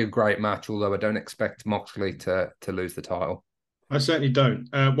sure it'll be a great match, although I don't expect Moxley to lose the title. I certainly don't.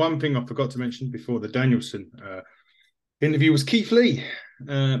 One thing I forgot to mention before the Danielson interview was Keith Lee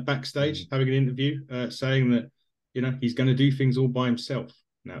backstage having an interview saying that, you know, he's going to do things all by himself.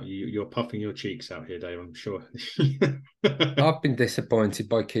 Now, you're puffing your cheeks out here, Dave, I'm sure. I've been disappointed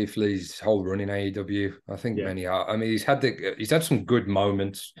by Keith Lee's whole run in AEW. I think many are. I mean, he's had some good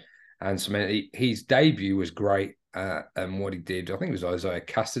moments, and his debut was great. And what he did, I think it was Isaiah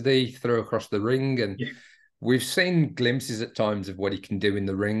Cassidy throw across the ring, and we've seen glimpses at times of what he can do in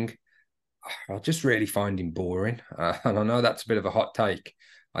the ring. I just really find him boring, and I know that's a bit of a hot take.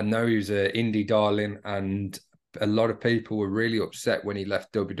 I know he was an indie darling, and a lot of people were really upset when he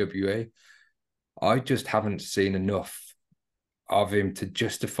left WWE. I just haven't seen enough of him to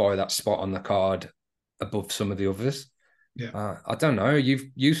justify that spot on the card above some of the others. Yeah. I don't know.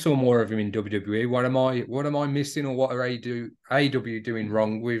 You saw more of him in WWE. What am I missing, or what are AEW doing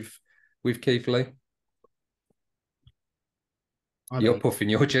wrong with Keith Lee? You're puffing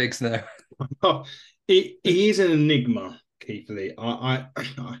your cheeks now. He is an enigma, Keith Lee. I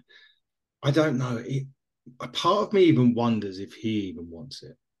don't know. A part of me even wonders if he even wants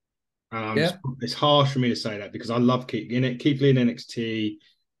it. Yeah. It's harsh for me to say that because I love Keith Lee in NXT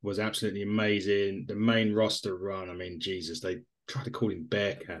was absolutely amazing. The main roster run, I mean, Jesus, they tried to call him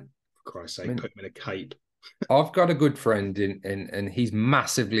Bearcat, for Christ's sake, put him in a cape. I've got a good friend and he's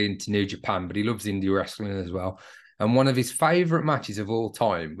massively into New Japan, but he loves indie wrestling as well. And one of his favorite matches of all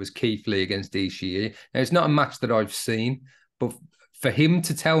time was Keith Lee against Ishii. Now, it's not a match that I've seen, but for him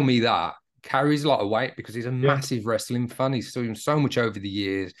to tell me that carries a lot of weight because he's a massive wrestling fan. He's seen so much over the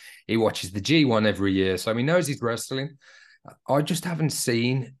years. He watches the G1 every year, so he knows he's wrestling. I just haven't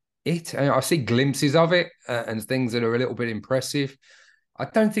seen it. I see glimpses of it and things that are a little bit impressive. I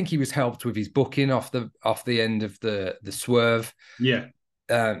don't think he was helped with his booking off the end of the Swerve. Yeah.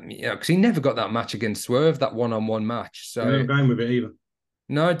 Because he never got that match against Swerve, that one-on-one match. So you're not going with it either.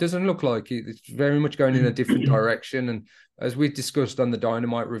 No, it doesn't look like it. It's very much going in a different direction. And as we discussed on the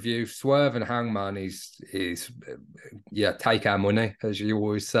Dynamite review, Swerve and Hangman is take our money, as you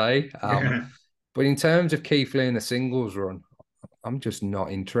always say. But in terms of Keith Lee in the singles run, I'm just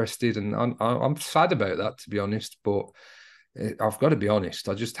not interested, and I'm sad about that, to be honest. But I've got to be honest,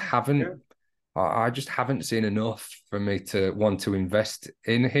 I just haven't. Yeah. I just haven't seen enough for me to want to invest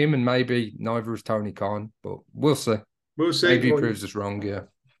in him, and maybe neither is Tony Khan, but we'll see. We'll see. Maybe he proves us wrong, yeah.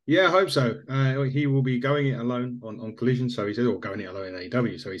 Yeah, I hope so. He will be going it alone on Collision, so he said, or going it alone in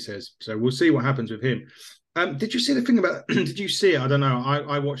AEW, so he says. So we'll see what happens with him. Did you see the thing about? Did you see it? I don't know.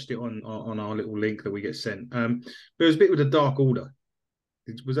 I watched it on our little link that we get sent. There was a bit with the Dark Order.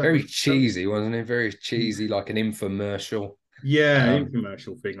 Was that very cheesy, wasn't it? Very cheesy, like an infomercial. Yeah,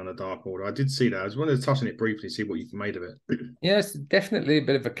 infomercial thing on the Dark Order. I did see that. I was wanted to touch on it briefly, see what you've made of it. Yeah, it's definitely a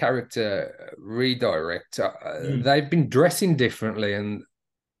bit of a character redirect. They've been dressing differently, and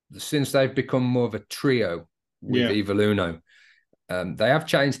since they've become more of a trio with Evil Uno, they have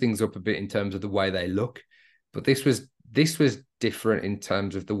changed things up a bit in terms of the way they look. But this was different in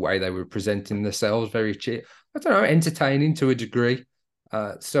terms of the way they were presenting themselves. Very cheap. I don't know, entertaining to a degree.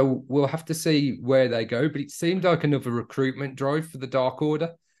 So we'll have to see where they go. But it seemed like another recruitment drive for the Dark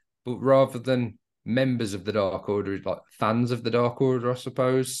Order. But rather than members of the Dark Order, it's like fans of the Dark Order, I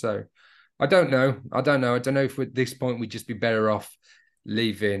suppose. So I don't know. I don't know if at this point we'd just be better off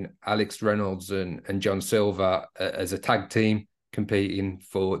leaving Alex Reynolds and John Silver as a tag team competing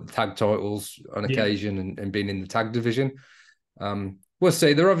for the tag titles on occasion and being in the tag division. We'll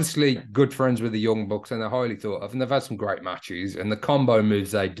see. They're obviously good friends with the Young Bucks and they're highly thought of, and they've had some great matches. And the combo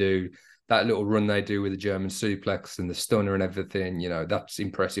moves they do, that little run they do with the German suplex and the stunner and everything, that's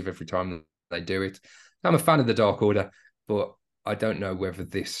impressive every time they do it. I'm a fan of the Dark Order, but I don't know whether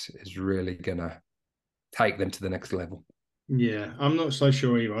this is really going to take them to the next level. Yeah, I'm not so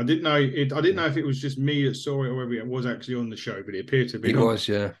sure either. I didn't know if it was just me that saw it or whether it was actually on the show, but it appeared to be. It was,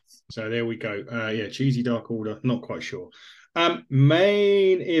 yeah. So there we go. Cheesy Dark Order, not quite sure.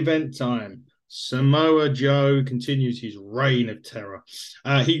 Main event time. Samoa Joe continues his reign of terror.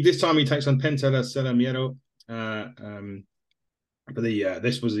 This time he takes on Penta La Cela Miedo.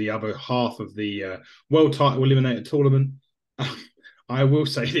 This was the other half of the World Title Eliminator Tournament. I will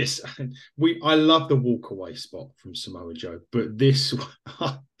say this: I love the walkaway spot from Samoa Joe, but this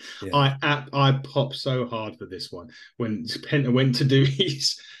I popped so hard for this one when Penta went to do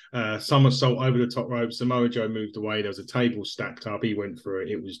his somersault over the top rope. Samoa Joe moved away. There was a table stacked up. He went through it.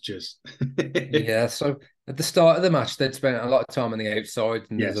 It was just yeah. So at the start of the match, they'd spent a lot of time on the outside,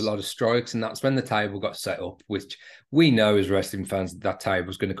 and there's a lot of strikes, and that's when the table got set up, which we know as wrestling fans that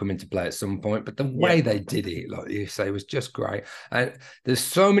table's going to come into play at some point. But the way they did it, like you say, was just great. And there's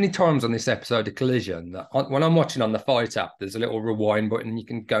so many times on this episode of Collision that when I'm watching on the Fight app, there's a little rewind button, and you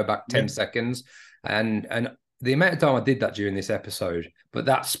can go back 10 seconds. And the amount of time I did that during this episode, but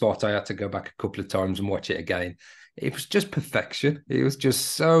that spot I had to go back a couple of times and watch it again. It was just perfection. It was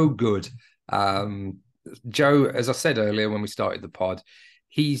just so good. Joe, as I said earlier when we started the pod,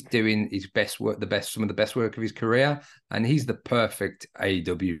 he's doing his best work, some of the best work of his career, and he's the perfect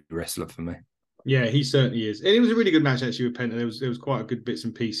AEW wrestler for me. Yeah, he certainly is. And it was a really good match actually with Penta. There was quite a good bits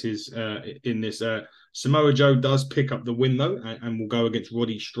and pieces in this. Samoa Joe does pick up the win though, and will go against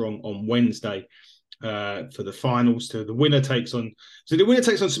Roddy Strong on Wednesday for the finals. The winner takes on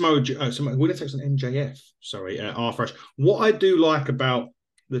Samoa Joe. The winner takes on MJF. Sorry, R-Fresh. What I do like about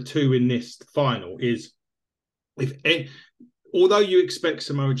the two in this final is although you expect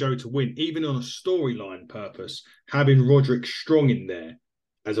Samoa Joe to win, even on a storyline purpose, having Roderick Strong in there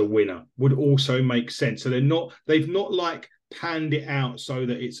as a winner would also make sense. So they've not like panned it out so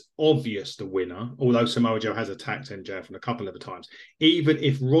that it's obvious the winner, although Samoa Joe has attacked MJF a couple of times. Even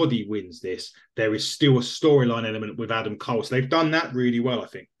if Roddy wins this, there is still a storyline element with Adam Cole. So they've done that really well, I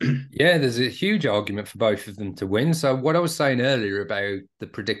think. Yeah, there's a huge argument for both of them to win. So what I was saying earlier about the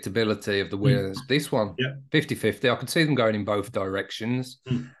predictability of the winners, this one, 50-50, I could see them going in both directions.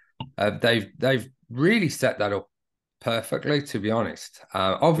 They've really set that up perfectly, to be honest.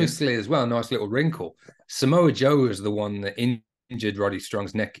 Obviously, as well, a nice little wrinkle. Samoa Joe is the one that injured Roddy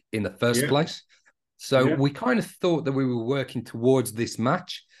Strong's neck in the first place. So we kind of thought that we were working towards this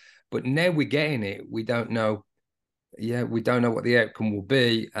match, but now we're getting it. We don't know. Yeah, we don't know what the outcome will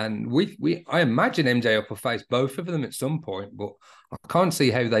be. And I imagine MJF will face both of them at some point, but I can't see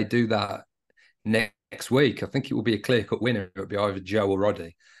how they do that next week. I think it will be a clear-cut winner. It'll be either Joe or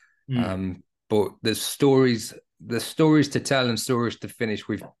Roddy. But there's stories to tell and stories to finish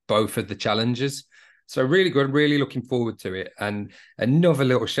with both of the challengers. So really good, really looking forward to it. And another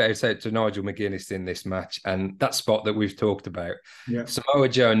little shout out to Nigel McGuinness in this match and that spot that we've talked about. Samoa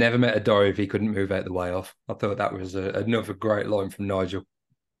Joe never met a dive he couldn't move out the way of. I thought that was another great line from Nigel.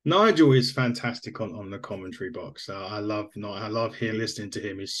 Nigel is fantastic on the commentary box. I love hearing listening to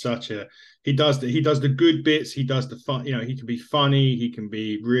him. He's he does the good bits. He does the fun. He can be funny. He can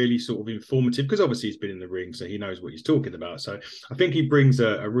be really sort of informative because obviously he's been in the ring, so he knows what he's talking about. So I think he brings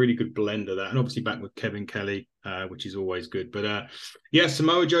a really good blend of that, and obviously back with Kevin Kelly, which is always good. But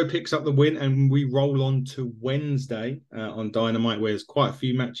Samoa Joe picks up the win, and we roll on to Wednesday on Dynamite, where there's quite a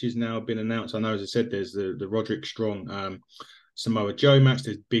few matches now been announced. I know, as I said, there's the Roderick Strong Samoa Joe match.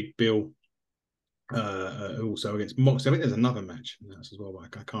 There's Big Bill also against Mox. I think there's another match announced as well,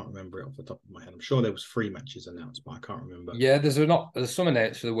 but I can't remember it off the top of my head. I'm sure there was 3 matches announced, but I can't remember. Yeah, there's some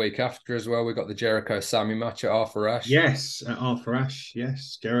announced for the week after as well. We got the Jericho Sammy match at Arthur Ashe. Yes, at Arthur Ashe.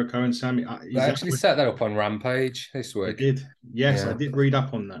 Yes, Jericho and Sammy. They actually set that up on Rampage this week. They did. Yes, I did read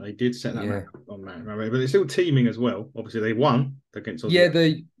up on that. They did set that up on Rampage, but they're still teaming as well. Obviously, they won against.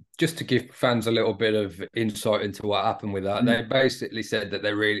 Just to give fans a little bit of insight into what happened with that, they basically said that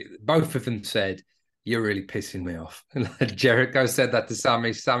both of them said, "You're really pissing me off." Jericho said that to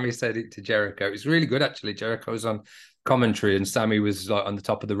Sammy. Sammy said it to Jericho. It was really good, actually. Jericho was on commentary and Sammy was like on the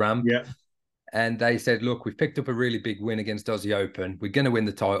top of the ramp. Yeah. And they said, "Look, we've picked up a really big win against Aussie Open. We're going to win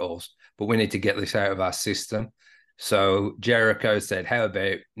the titles, but we need to get this out of our system." So Jericho said, "How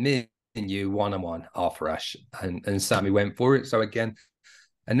about me and you one-on-one, Arthur Ashe?" And Sammy went for it. So again,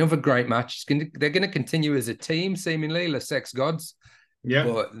 another great match. They're going to continue as a team, seemingly, the Sex Gods. Yeah.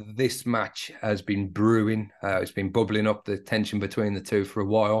 But this match has been brewing. It's been bubbling up, the tension between the two for a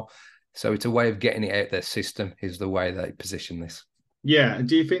while. So it's a way of getting it out their system is the way they position this. Yeah. And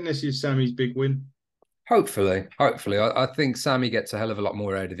do you think this is Sammy's big win? Hopefully. I think Sammy gets a hell of a lot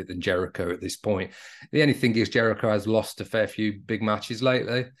more out of it than Jericho at this point. The only thing is Jericho has lost a fair few big matches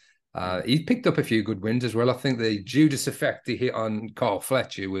lately. He's picked up a few good wins as well. I think the Judas effect he hit on Carl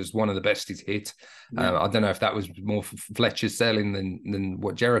Fletcher was one of the best he's hit. I don't know if that was more Fletcher's selling than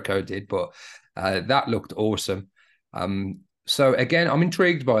what Jericho did, but that looked awesome. So again, I'm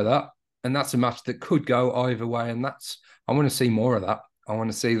intrigued by that. And that's a match that could go either way. And I want to see more of that. I want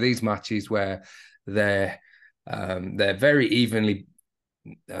to see these matches where they're very evenly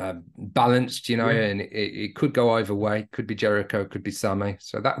balanced, and it could go either way. Could be Jericho, could be Sammy.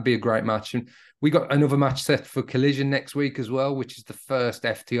 So that would be a great match. And we got another match set for Collision next week as well, which is the first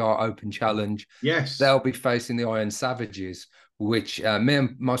FTR Open Challenge. Yes, they'll be facing the Iron Savages, which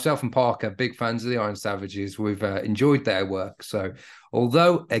myself and Parker, big fans of the Iron Savages. We've enjoyed their work. So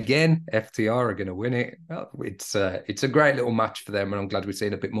although again FTR are going to win it, it's a great little match for them, and I'm glad we've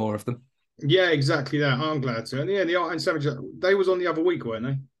seen a bit more of them. Yeah, exactly that. I'm glad to. And yeah, the Iron Savages, they was on the other week, weren't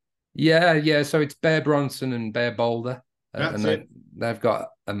they? Yeah. So it's Bear Bronson and Bear Boulder. That's and they've got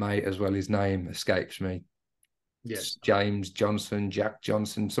a mate as well. His name escapes me. Yes. James Johnson, Jack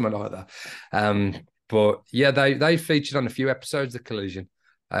Johnson, something like that. But yeah, they featured on a few episodes of Collision.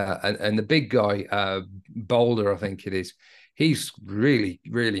 And the big guy, Boulder, I think it is, he's really,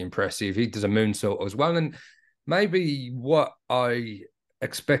 really impressive. He does a moonsault as well. And maybe what I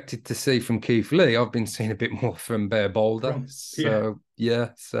expected to see from Keith Lee, I've been seeing a bit more from Bear Boulder. I'm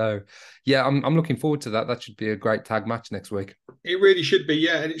looking forward to that. That should be a great tag match next week. It really should be,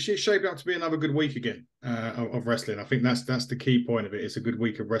 yeah, and it's shaping up to be another good week again of wrestling. I think that's the key point of it. It's a good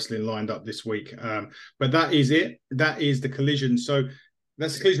week of wrestling lined up this week. But that is it. That is the Collision. So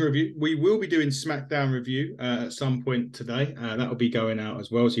That's the Collision review. We will be doing SmackDown review at some point today. That will be going out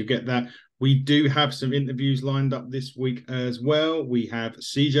as well, so you get that. We do have some interviews lined up this week as well. We have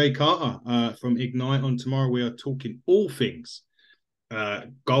CJ Carter from Ignite on tomorrow. We are talking all things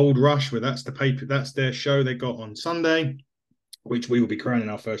Gold Rush, where that's the paper, that's their show they got on Sunday, which we will be crowning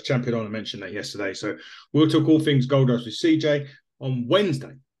our first champion on. I mentioned that yesterday. So we'll talk all things Gold Rush with CJ on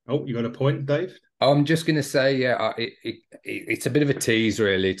Wednesday. Oh, you got a point, Dave? I'm just going to say, yeah, it's a bit of a tease,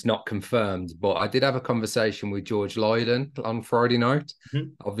 really. It's not confirmed, but I did have a conversation with George Lydon on Friday night. Mm-hmm.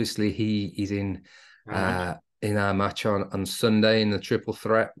 Obviously, he's in our match on Sunday in the triple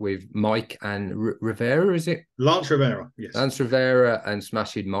threat with Mike and Rivera, is it? Lance Rivera, yes. Lance Rivera and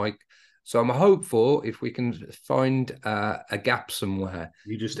Smashing Mike. So I'm hopeful if we can find a gap somewhere.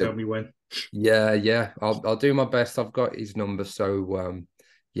 You just tell me when. Yeah. I'll do my best. I've got his number, so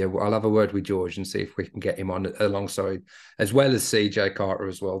I'll have a word with George and see if we can get him on alongside, as well as CJ Carter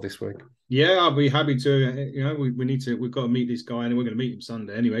as well this week. Yeah, I'll be happy to. You know, we've got to meet this guy, and we're going to meet him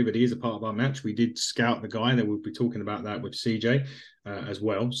Sunday anyway. But he is a part of our match. We did scout the guy, and we'll be talking about that with CJ as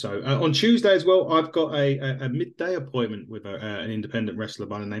well. So on Tuesday as well, I've got a midday appointment with an independent wrestler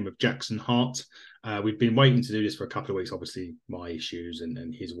by the name of Jackson Hart. We've been waiting to do this for a couple of weeks. Obviously, my issues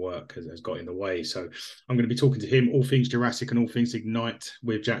and his work has got in the way. So I'm going to be talking to him, all things Jurassic and all things Ignite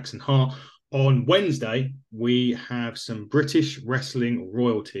with Jackson Hart. On Wednesday, we have some British wrestling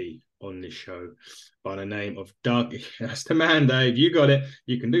royalty on this show by the name of Doug. That's the man, Dave. You got it.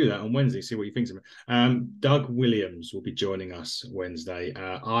 You can do that on Wednesday. See what you think of it. Doug Williams will be joining us Wednesday.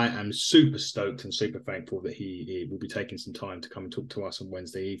 I am super stoked and super thankful that he will be taking some time to come and talk to us on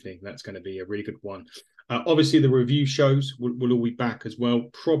Wednesday evening. That's going to be a really good one. Obviously, the review shows will all be back as well.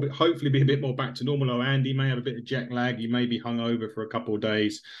 Probably, hopefully, be a bit more back to normal. Oh, Andy may have a bit of jet lag. You may be hungover for a couple of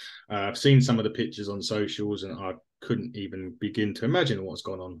days. I've seen some of the pictures on socials, and I couldn't even begin to imagine what's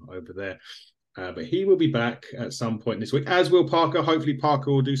gone on over there. But he will be back at some point this week, as will Parker. Hopefully,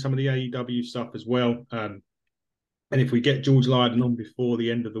 Parker will do some of the AEW stuff as well. And if we get George Lydon on before the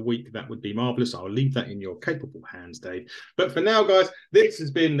end of the week, that would be marvellous. I'll leave that in your capable hands, Dave. But for now, guys, this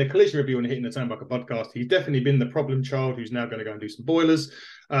has been the Collision Review on the Hitting the Turnbuckle podcast. He's definitely been the problem child who's now going to go and do some boilers.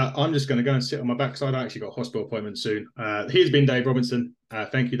 I'm just going to go and sit on my backside. I actually got a hospital appointment soon. Here's been Dave Robinson.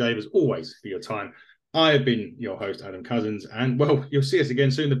 Thank you, Dave, as always, for your time. I have been your host, Adam Cousins. And, well, you'll see us again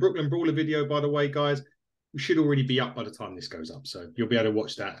soon. The Brooklyn Brawler video, by the way, guys, we should already be up by the time this goes up. So you'll be able to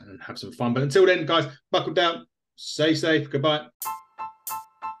watch that and have some fun. But until then, guys, buckle down. Stay safe. Goodbye.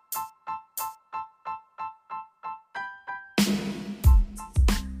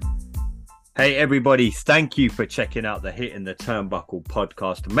 Hey everybody, thank you for checking out the Hitting the Turnbuckle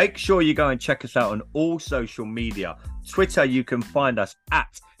podcast. Make sure you go and check us out on all social media. Twitter, you can find us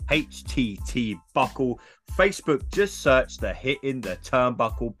at HTT Buckle. Facebook, just search the Hitting the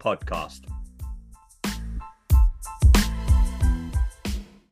Turnbuckle podcast.